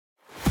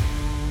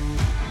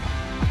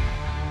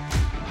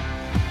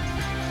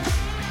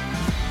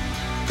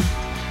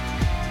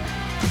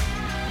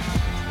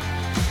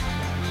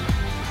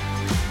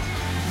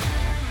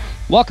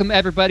Welcome,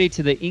 everybody,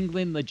 to the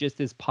England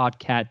Logistics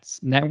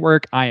Podcast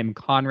Network. I am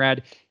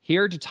Conrad,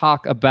 here to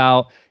talk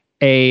about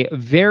a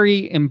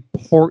very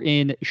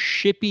important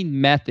shipping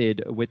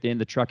method within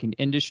the trucking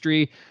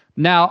industry.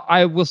 Now,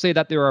 I will say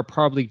that there are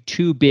probably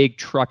two big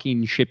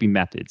trucking shipping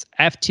methods,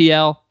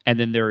 FTL and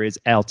then there is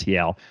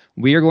LTL.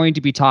 We are going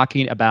to be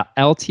talking about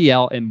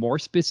LTL and more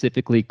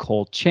specifically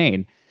cold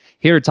chain.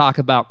 Here to talk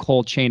about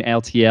cold chain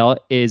LTL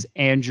is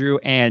Andrew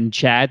and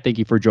Chad. Thank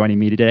you for joining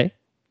me today.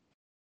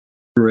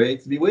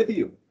 Great to be with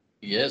you.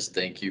 Yes,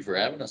 thank you for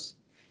having us.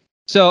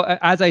 So,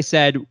 as I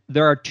said,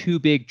 there are two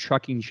big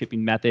trucking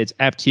shipping methods,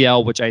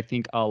 FTL, which I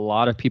think a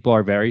lot of people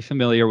are very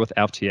familiar with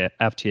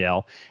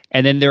FTL,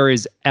 and then there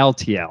is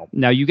LTL.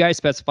 Now, you guys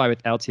specify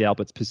with LTL,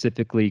 but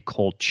specifically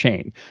cold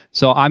chain.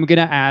 So I'm going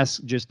to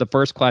ask just the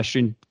first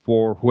question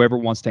for whoever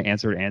wants to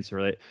answer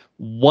it.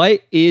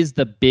 What is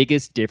the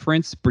biggest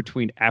difference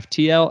between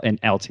FTL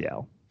and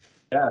LTL?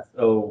 Yeah,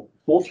 so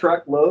full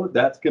truckload,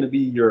 that's going to be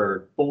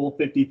your full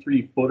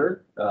 53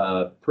 footer,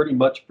 pretty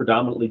much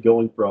predominantly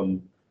going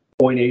from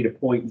point A to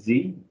point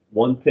Z,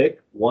 one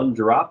pick, one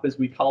drop, as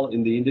we call it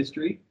in the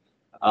industry.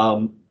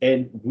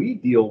 And we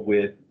deal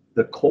with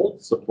the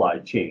cold supply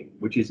chain,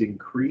 which is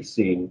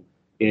increasing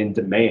in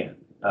demand.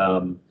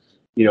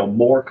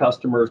 More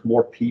customers,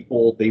 more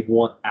people, they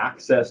want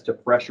access to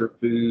fresher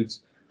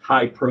foods,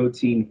 high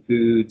protein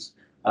foods,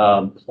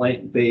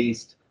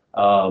 plant-based,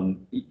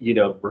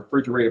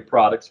 refrigerated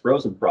products,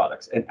 frozen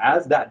products. And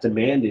as that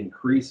demand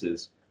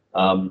increases,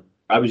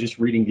 I was just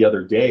reading the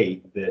other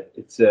day that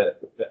it's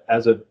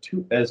as of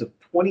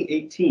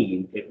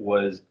 2018, it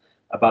was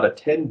about a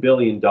 $10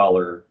 billion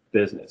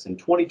business. In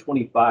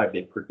 2025,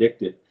 they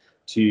predict it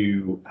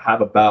to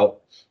have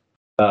about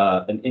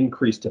an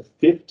increase to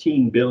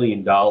 $15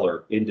 billion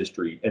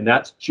industry, and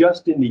that's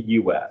just in the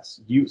U.S.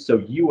 So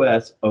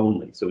U.S.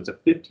 only. So it's a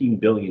 $15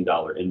 billion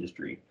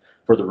industry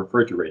for the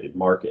refrigerated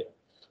market.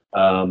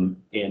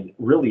 And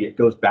really, it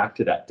goes back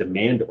to that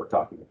demand that we're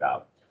talking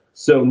about.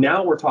 So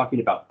now we're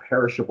talking about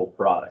perishable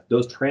product.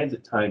 Those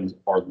transit times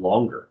are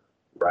longer,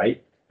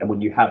 right? And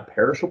when you have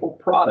perishable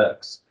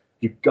products,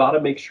 you've got to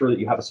make sure that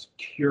you have a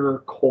secure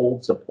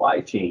cold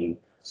supply chain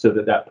so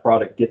that that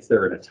product gets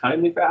there in a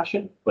timely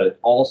fashion, but it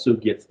also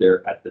gets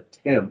there at the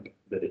temp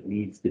that it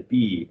needs to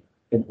be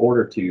in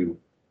order to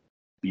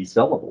be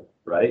sellable,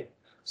 right?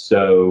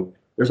 So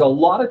there's a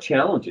lot of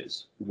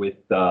challenges with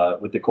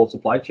the cold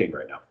supply chain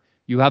right now.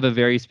 You have a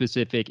very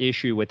specific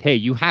issue with, hey,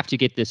 you have to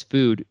get this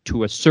food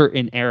to a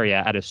certain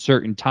area at a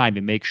certain time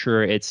and make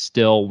sure it's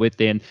still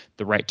within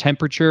the right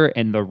temperature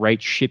and the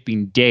right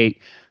shipping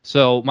date.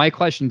 So my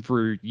question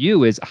for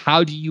you is,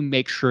 how do you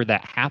make sure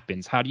that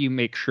happens? How do you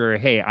make sure,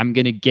 hey, I'm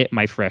going to get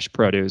my fresh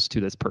produce to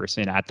this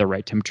person at the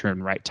right temperature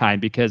and right time?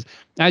 Because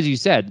as you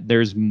said,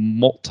 there's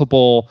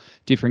multiple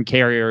different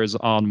carriers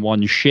on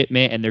one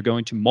shipment and they're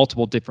going to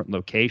multiple different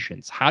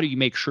locations. How do you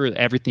make sure that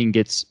everything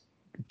gets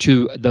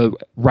to the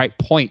right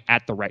point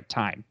at the right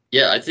time?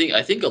 Yeah, I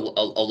think a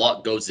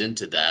lot goes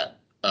into that.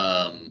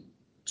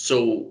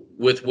 So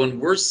when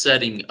we're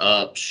setting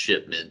up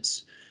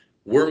shipments,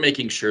 we're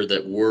making sure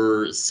that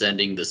we're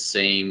sending the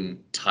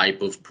same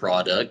type of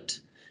product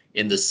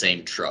in the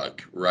same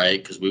truck,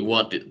 right? Because we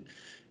want the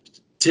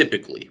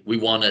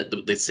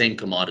same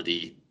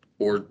commodity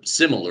or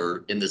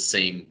similar in the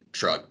same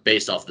truck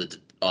based off of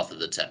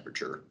the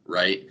temperature,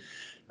 right?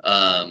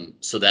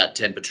 So that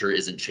temperature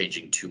isn't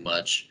changing too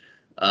much.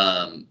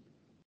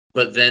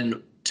 But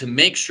then to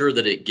make sure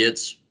that it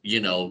gets,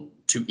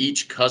 to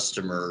each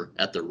customer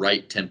at the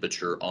right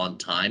temperature on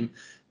time,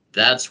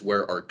 that's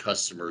where our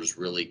customers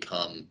really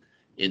come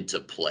into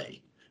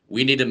play.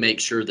 We need to make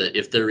sure that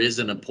if there is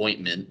an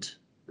appointment,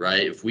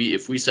 right? If we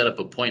set up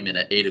an appointment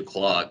at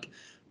 8:00,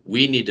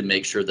 we need to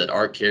make sure that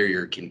our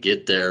carrier can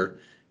get there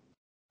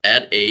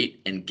at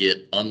 8 and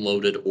get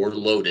unloaded or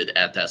loaded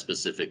at that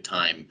specific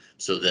time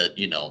so that,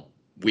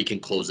 we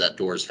can close that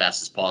door as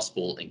fast as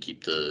possible and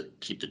keep the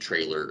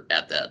trailer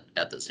at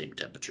the same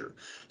temperature.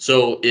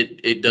 So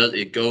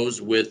it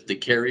goes with the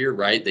carrier,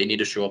 right? They need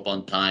to show up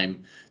on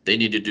time. They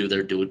need to do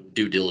their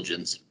due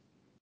diligence.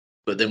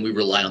 But then we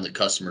rely on the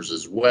customers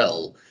as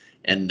well,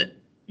 and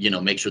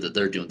make sure that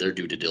they're doing their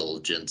due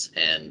diligence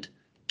and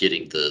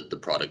getting the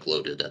product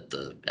loaded at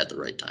the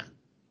right time.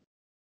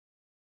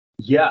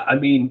 Yeah, I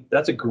mean,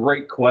 that's a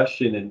great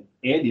question. And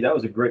Andy, that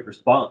was a great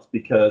response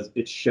because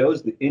it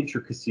shows the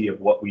intricacy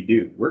of what we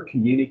do. We're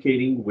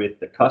communicating with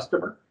the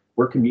customer,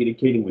 we're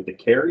communicating with the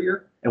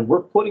carrier, and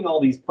we're putting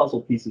all these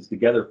puzzle pieces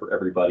together for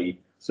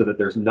everybody so that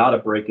there's not a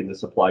break in the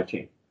supply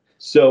chain.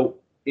 So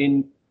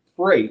in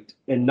freight,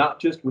 and not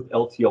just with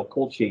LTL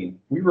cold chain,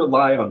 we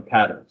rely on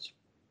patterns.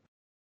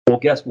 Well,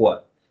 guess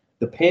what?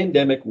 The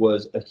pandemic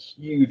was a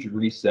huge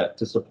reset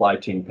to supply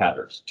chain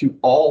patterns, to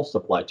all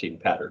supply chain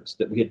patterns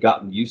that we had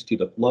gotten used to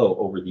the flow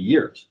over the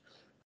years.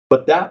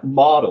 But that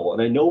model,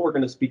 and I know we're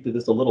going to speak to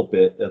this a little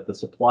bit, the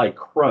supply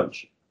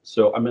crunch.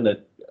 So I'm going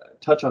to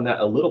touch on that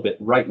a little bit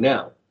right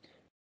now.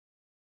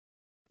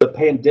 The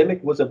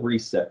pandemic was a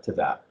reset to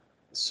that.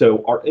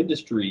 So our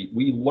industry,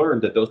 we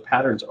learned that those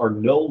patterns are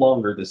no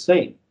longer the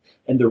same.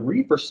 And the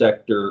reefer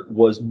sector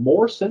was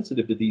more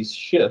sensitive to these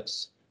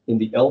shifts in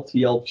the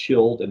LTL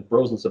chilled and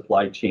frozen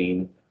supply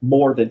chain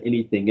more than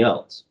anything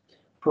else.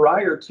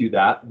 Prior to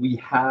that, we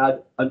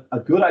had a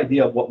good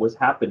idea of what was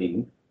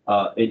happening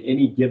in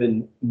any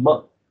given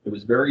month. It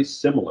was very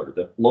similar.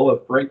 The flow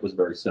of freight was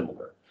very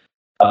similar.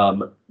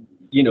 Um,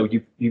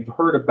 you've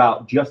heard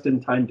about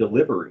just-in-time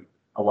delivery.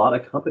 A lot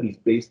of companies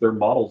base their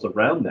models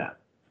around that.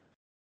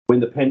 When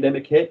the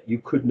pandemic hit, you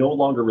could no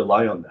longer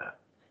rely on that.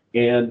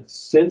 And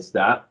since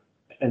that,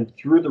 and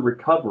through the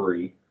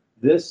recovery,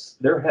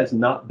 there has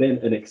not been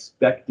an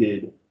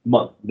expected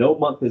month. No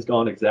month has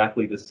gone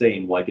exactly the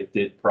same like it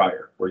did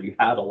prior, where you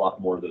had a lot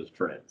more of those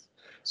trends.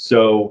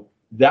 So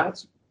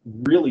that's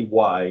really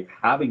why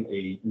having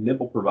a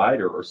nimble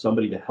provider or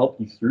somebody to help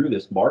you through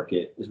this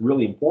market is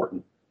really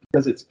important,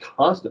 because it's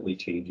constantly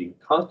changing,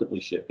 constantly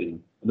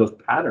shifting, and those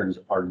patterns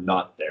are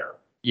not there.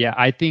 Yeah,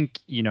 I think,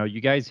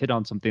 you guys hit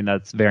on something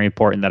that's very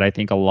important that I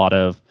think a lot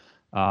of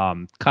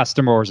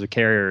customers or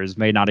carriers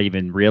may not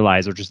even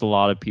realize, or just a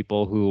lot of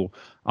people who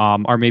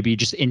are maybe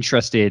just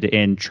interested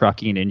in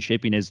trucking and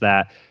shipping, is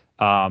that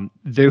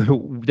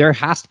there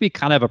has to be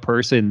kind of a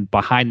person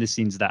behind the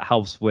scenes that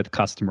helps with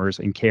customers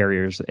and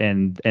carriers,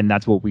 and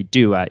that's what we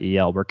do at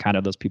EL. We're kind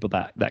of those people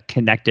that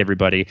connect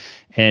everybody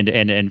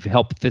and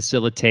help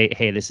facilitate.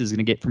 Hey, this is going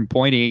to get from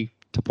point A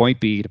to point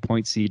B to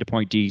point C to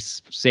point D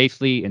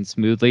safely and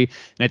smoothly.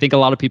 And I think a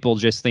lot of people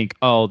just think,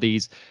 oh,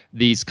 these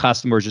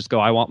customers just go,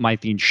 I want my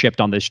thing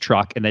shipped on this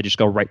truck, and they just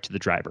go right to the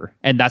driver.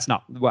 And that's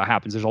not what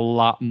happens. There's a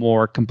lot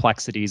more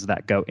complexities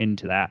that go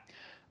into that.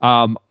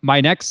 My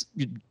next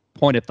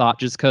point of thought,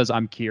 just because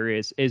I'm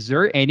curious, is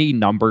there any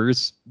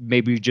numbers,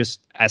 maybe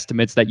just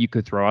estimates, that you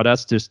could throw at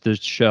us just to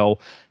show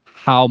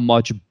how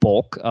much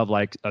bulk of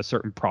like a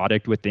certain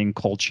product within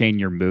cold chain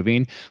you're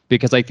moving?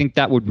 Because I think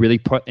that would really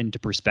put into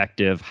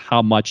perspective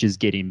how much is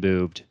getting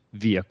moved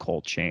via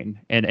cold chain.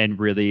 And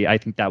really, I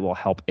think that will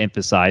help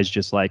emphasize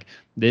just like,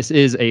 this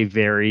is a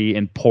very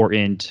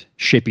important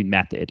shipping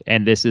method.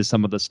 And this is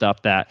some of the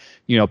stuff that,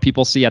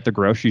 people see at the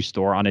grocery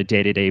store on a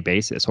day-to-day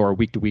basis or a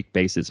week-to-week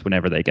basis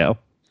whenever they go.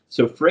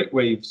 So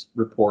FreightWaves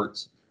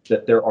reports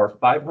that there are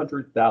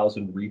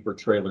 500,000 reefer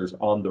trailers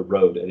on the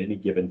road at any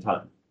given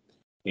time.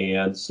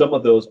 And some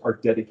of those are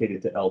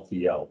dedicated to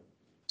LTL.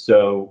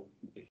 So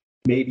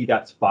maybe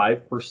that's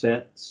 5%,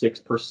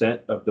 6%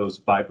 of those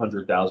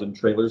 500,000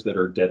 trailers that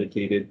are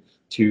dedicated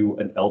to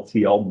an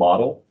LTL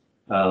model.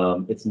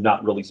 It's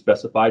not really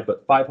specified,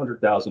 but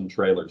 500,000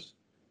 trailers,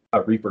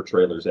 reefer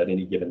trailers at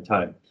any given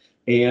time.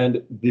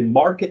 And the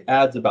market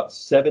adds about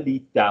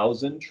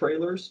 70,000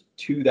 trailers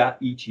to that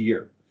each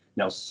year.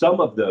 Now, some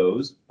of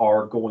those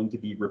are going to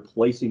be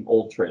replacing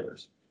old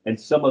trailers, and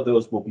some of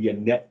those will be a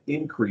net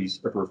increase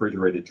of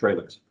refrigerated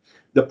trailers.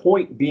 The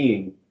point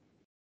being,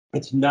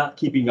 it's not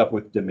keeping up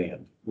with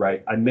demand,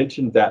 right? I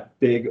mentioned that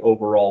big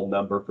overall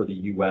number for the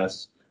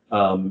US.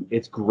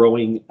 It's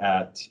growing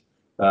at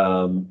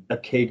a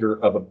CAGR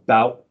of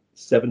about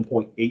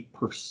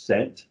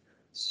 7.8%.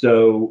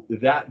 So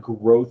that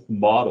growth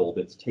model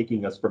that's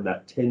taking us from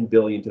that 10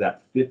 billion to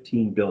that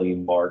 15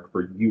 billion mark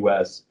for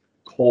US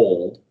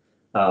cold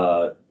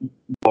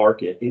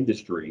market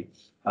industry,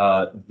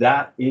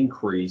 that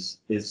increase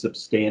is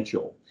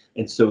substantial.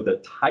 And so the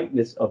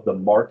tightness of the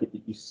market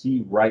that you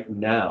see right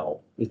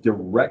now is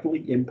directly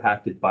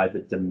impacted by the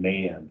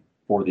demand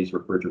for these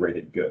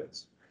refrigerated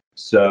goods.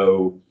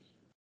 So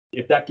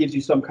if that gives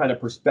you some kind of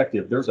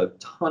perspective, there's a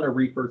ton of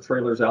reefer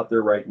trailers out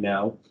there right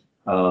now,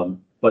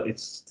 but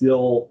it's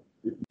still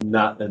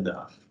not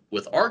enough.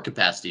 With our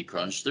capacity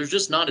crunch, there's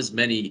just not as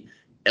many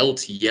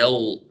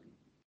LTL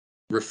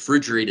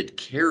refrigerated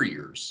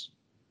carriers,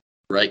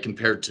 right,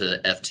 compared to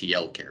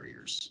FTL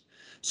carriers.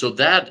 So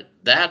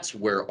that's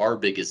where our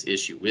biggest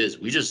issue is.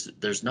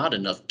 There's not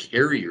enough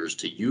carriers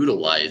to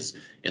utilize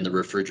in the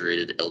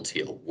refrigerated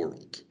LTL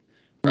world.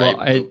 Right?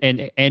 Well,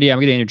 and Andy, I'm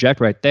going to interject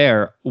right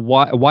there.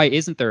 Why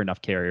isn't there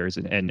enough carriers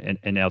in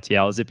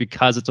LTL? Is it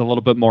because it's a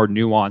little bit more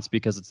nuanced,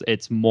 because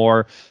it's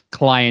more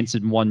clients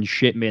in one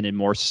shipment and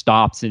more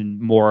stops, and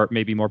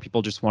maybe more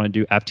people just want to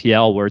do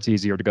FTL, where it's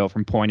easier to go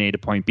from point A to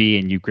point B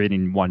and you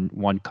creating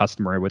one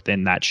customer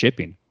within that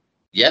shipping?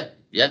 Yeah,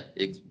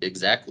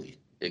 exactly.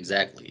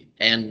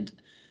 And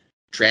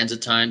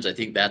transit times, I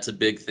think that's a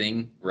big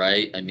thing,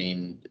 right? I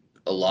mean,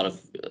 a lot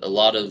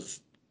of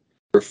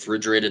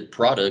refrigerated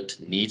product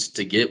needs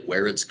to get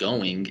where it's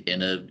going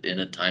in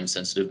a time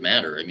sensitive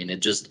manner. I mean,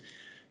 it just,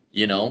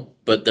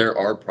 but there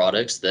are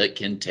products that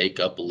can take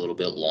up a little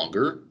bit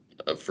longer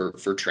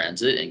for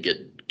transit and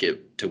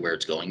get to where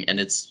it's going, and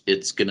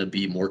it's going to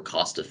be more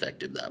cost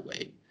effective that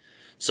way.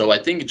 So I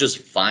think just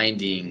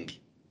finding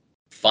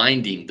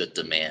the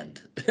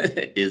demand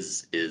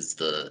is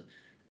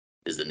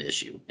an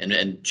issue.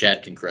 And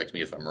Chad can correct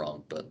me if I'm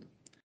wrong, but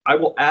I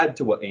will add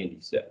to what Andy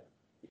said.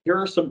 Here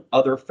are some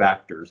other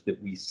factors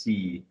that we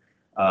see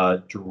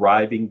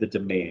driving the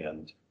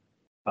demand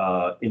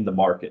in the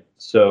market.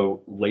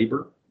 So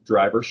labor,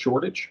 driver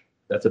shortage,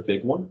 that's a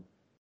big one.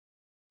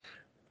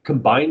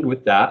 Combined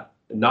with that,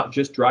 not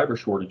just driver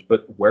shortage,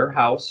 but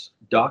warehouse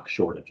dock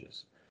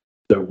shortages.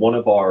 So one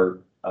of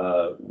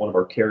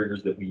our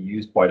carriers that we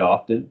use quite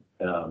often,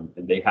 and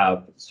they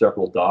have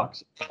several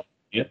docks.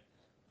 Yeah,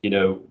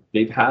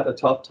 they've had a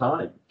tough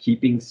time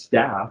keeping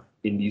staff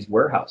in these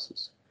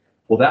warehouses.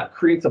 Well, that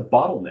creates a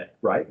bottleneck,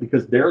 right?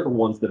 Because they're the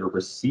ones that are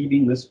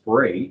receiving this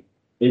freight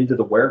into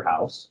the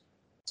warehouse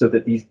so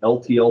that these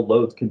LTL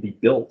loads can be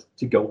built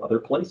to go other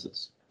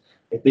places.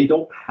 If they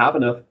don't have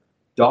enough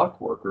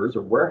dock workers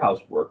or warehouse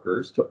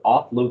workers to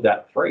offload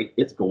that freight,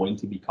 it's going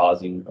to be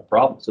causing a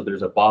problem. So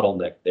there's a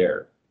bottleneck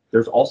there.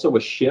 There's also a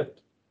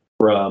shift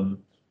from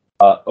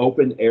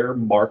open air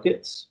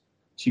markets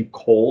to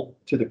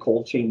the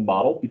cold chain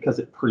model because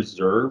it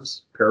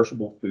preserves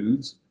perishable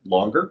foods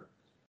longer.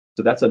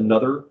 So that's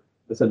another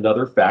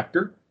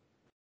factor.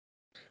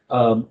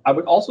 I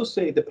would also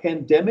say the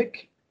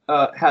pandemic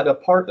had a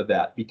part of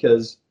that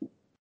because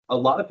a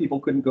lot of people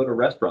couldn't go to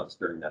restaurants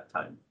during that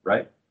time,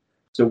 right?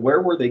 So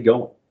where were they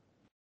going?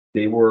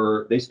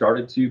 They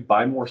started to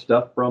buy more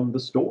stuff from the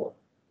store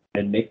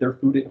and make their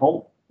food at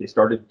home. They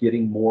started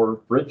getting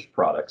more fridge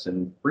products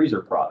and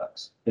freezer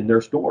products in their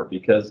store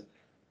because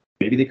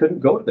maybe they couldn't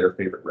go to their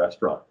favorite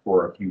restaurant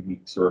for a few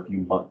weeks or a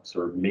few months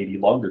or maybe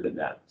longer than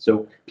that.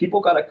 So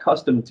people got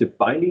accustomed to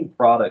finding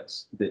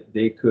products that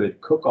they could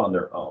cook on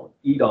their own,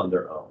 eat on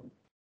their own,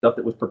 stuff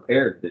that was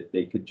prepared that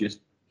they could just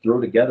throw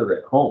together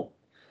at home.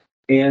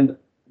 And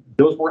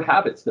those were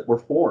habits that were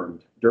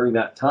formed during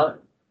that time.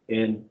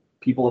 And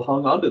people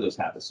hung on to those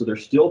habits. So they're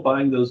still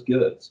buying those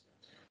goods.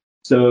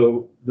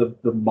 So the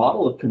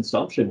model of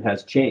consumption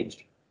has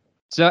changed.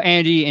 So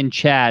Andy and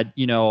Chad,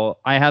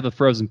 I have a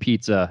frozen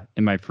pizza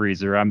in my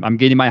freezer. I'm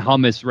getting my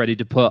hummus ready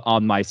to put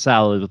on my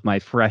salad with my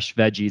fresh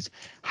veggies.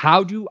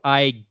 How do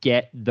I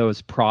get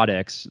those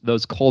products,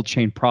 those cold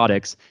chain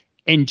products,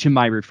 into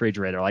my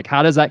refrigerator? Like,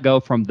 how does that go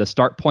from the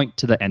start point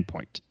to the end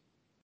point?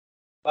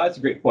 That's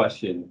a great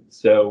question.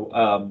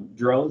 So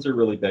drones are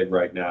really big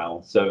right now.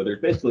 So there's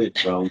basically a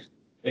drone.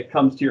 It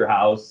comes to your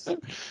house.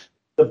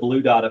 The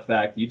blue dot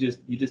effect. You just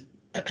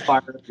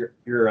fire up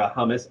your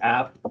hummus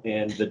app,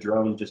 and the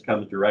drone just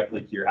comes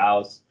directly to your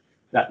house.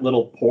 That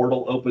little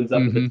portal opens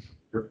up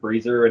your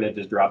freezer, and it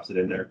just drops it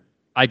in there.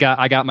 I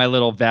got my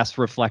little vest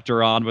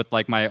reflector on with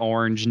like my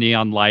orange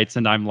neon lights,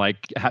 and I'm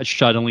like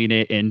shuttling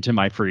it into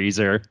my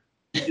freezer.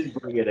 You just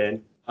bring it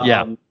in.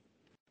 Yeah.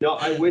 No,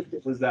 I wish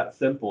it was that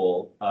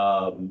simple.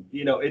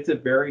 It's a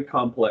very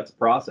complex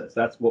process.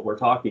 That's what we're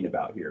talking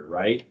about here,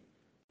 right?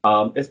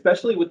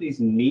 Especially with these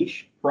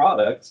niche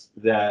products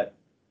that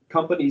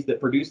companies that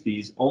produce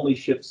these only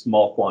ship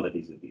small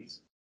quantities of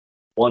these,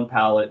 1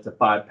 pallet to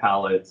 5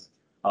 pallets.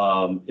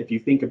 If you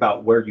think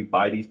about where you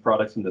buy these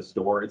products in the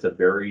store, it's a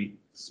very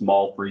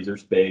small freezer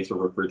space or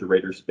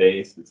refrigerator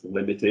space. It's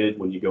limited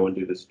when you go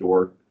into the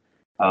store.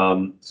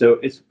 So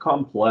it's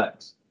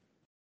complex.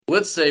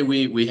 Let's say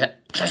we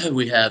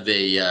have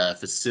a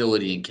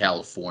facility in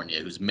California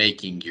who's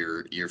making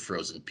your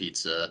frozen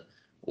pizza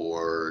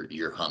or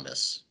your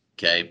hummus,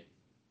 okay?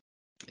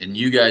 And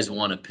you guys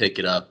want to pick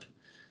it up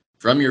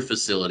from your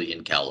facility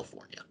in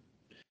California.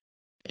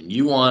 And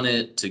you want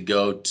it to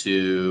go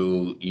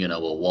to, a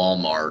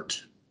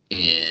Walmart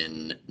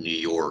in New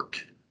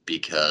York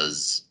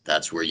because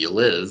that's where you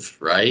live,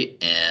 right?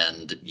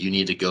 And you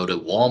need to go to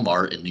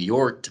Walmart in New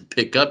York to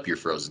pick up your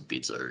frozen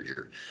pizza or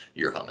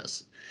your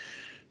hummus.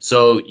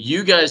 So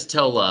you guys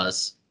tell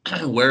us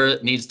where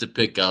it needs to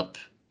pick up,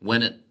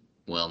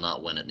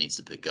 not when it needs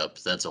to pick up.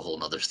 That's a whole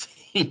nother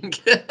thing.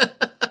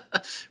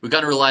 We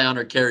kind of rely on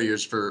our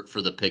carriers for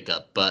the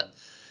pickup, but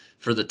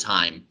for the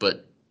time,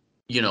 but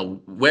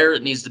where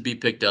it needs to be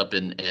picked up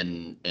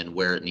and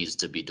where it needs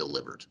to be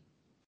delivered.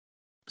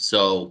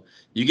 So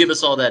you give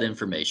us all that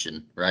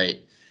information, right?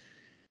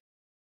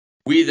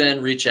 We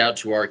then reach out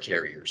to our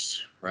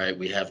carriers, right?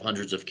 We have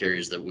hundreds of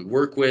carriers that we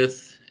work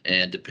with,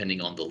 and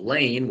depending on the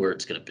lane where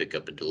it's going to pick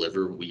up and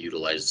deliver, we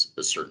utilize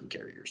a certain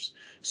carriers.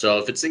 So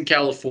if it's in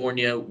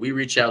California, we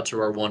reach out to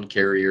our one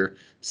carrier,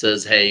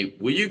 says, hey,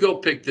 will you go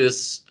pick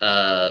this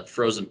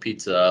frozen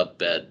pizza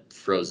up at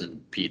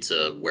Frozen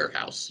Pizza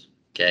Warehouse?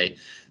 Okay.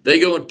 They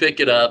go and pick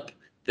it up.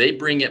 They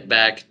bring it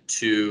back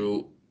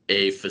to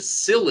a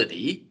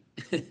facility.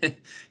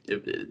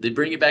 They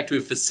bring it back to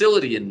a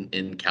facility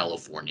in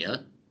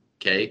California.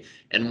 Okay.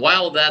 And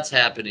while that's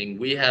happening,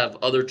 we have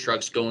other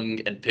trucks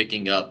going and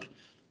picking up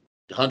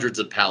hundreds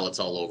of pallets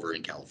all over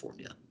in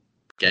California.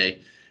 Okay.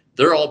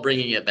 They're all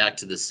bringing it back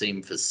to the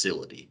same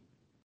facility.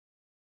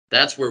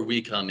 That's where we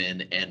come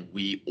in and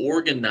we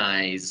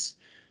organize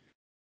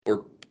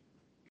or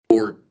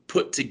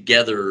put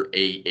together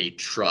a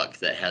truck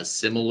that has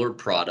similar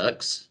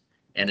products,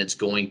 and it's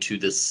going to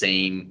the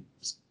same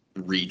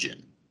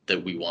region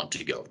that we want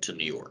to go to,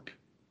 New York.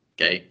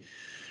 Okay.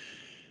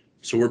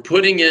 So we're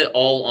putting it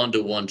all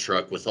onto one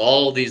truck with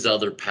all these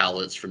other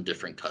pallets from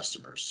different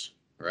customers,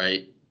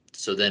 right?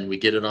 So then we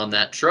get it on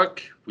that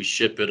truck, we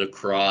ship it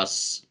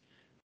across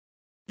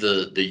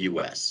the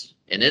US,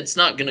 and it's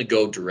not going to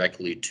go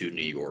directly to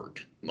New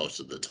York most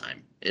of the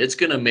time. It's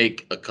going to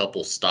make a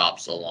couple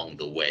stops along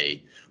the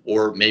way,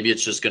 or maybe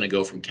it's just going to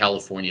go from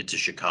California to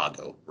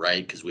Chicago,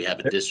 right? Because we have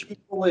a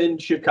district. People in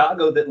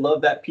Chicago that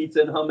love that pizza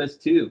and hummus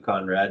too,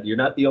 Conrad. You're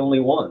not the only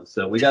one.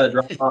 So we got to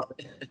drop off.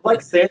 It's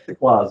like Santa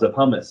Claus of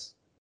hummus.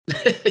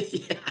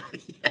 Yeah.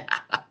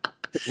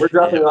 We're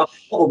dropping off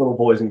all the little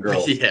boys and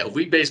girls. Yeah,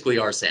 we basically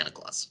are Santa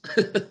Claus.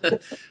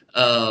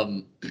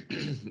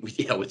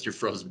 Yeah, with your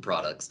frozen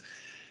products.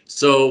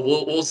 So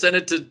we'll send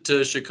it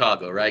to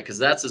Chicago, right? Because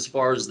that's as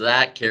far as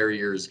that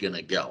carrier is going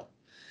to go.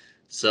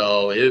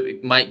 So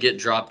it might get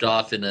dropped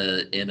off in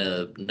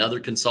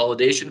another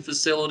consolidation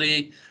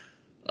facility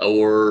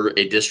or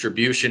a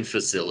distribution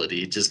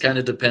facility. It just kind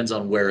of depends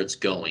on where it's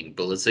going.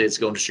 But let's say it's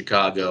going to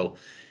Chicago,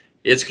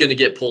 it's going to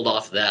get pulled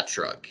off that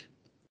truck.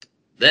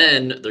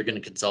 Then they're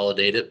going to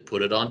consolidate it,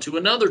 put it onto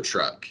another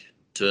truck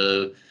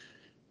to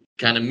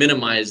kind of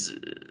minimize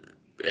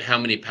how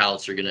many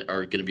pallets are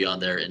gonna be on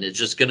there, and it's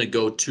just gonna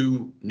go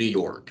to New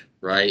York,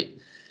 right?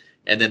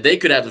 And then they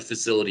could have a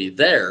facility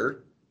there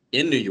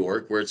in New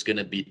York where it's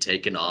gonna be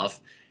taken off,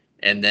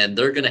 and then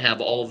they're gonna have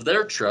all of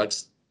their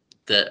trucks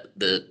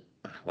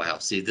wow,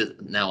 see,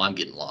 now I'm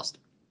getting lost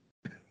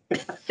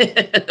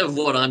of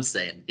what I'm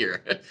saying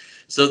here.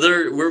 So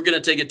we're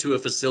gonna take it to a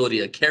facility,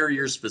 a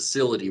carrier's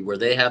facility, where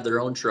they have their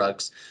own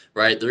trucks,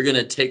 right? They're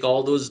gonna take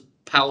all those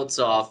pallets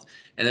off,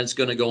 and then it's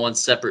going to go on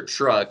separate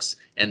trucks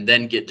and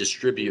then get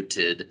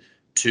distributed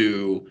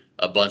to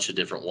a bunch of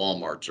different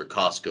Walmarts or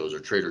Costco's or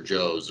Trader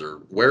Joe's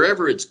or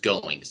wherever it's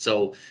going.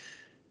 So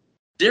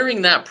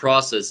during that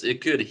process,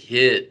 it could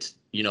hit,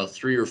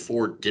 3 or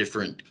 4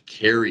 different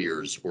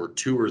carriers or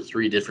 2 or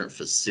 3 different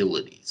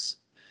facilities.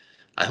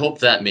 I hope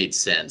that made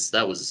sense.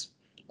 That was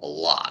a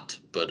lot,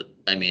 but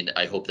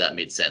I hope that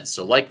made sense.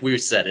 So like we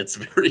said, it's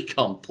very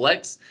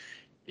complex.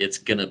 It's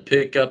going to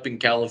pick up in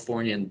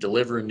California and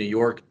deliver in New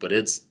York, but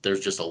there's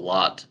just a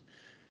lot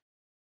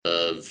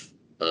of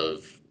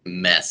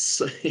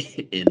mess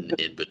in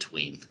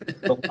between.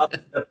 A lot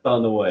of steps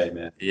on the way,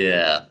 man.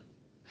 Yeah.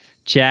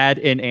 Chad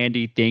and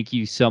Andy, thank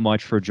you so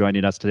much for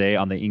joining us today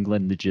on the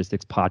England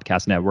Logistics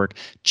Podcast Network,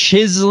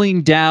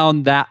 chiseling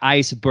down that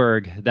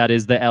iceberg that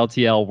is the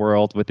LTL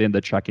world within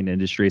the trucking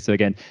industry. So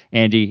again,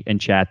 Andy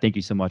and Chad, thank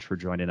you so much for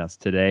joining us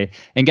today.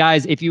 And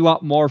guys, if you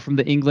want more from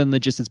the England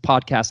Logistics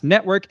Podcast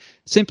Network,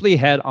 simply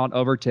head on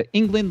over to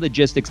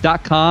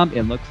englandlogistics.com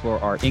and look for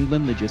our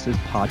England Logistics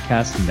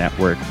Podcast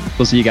Network.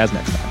 We'll see you guys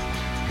next time.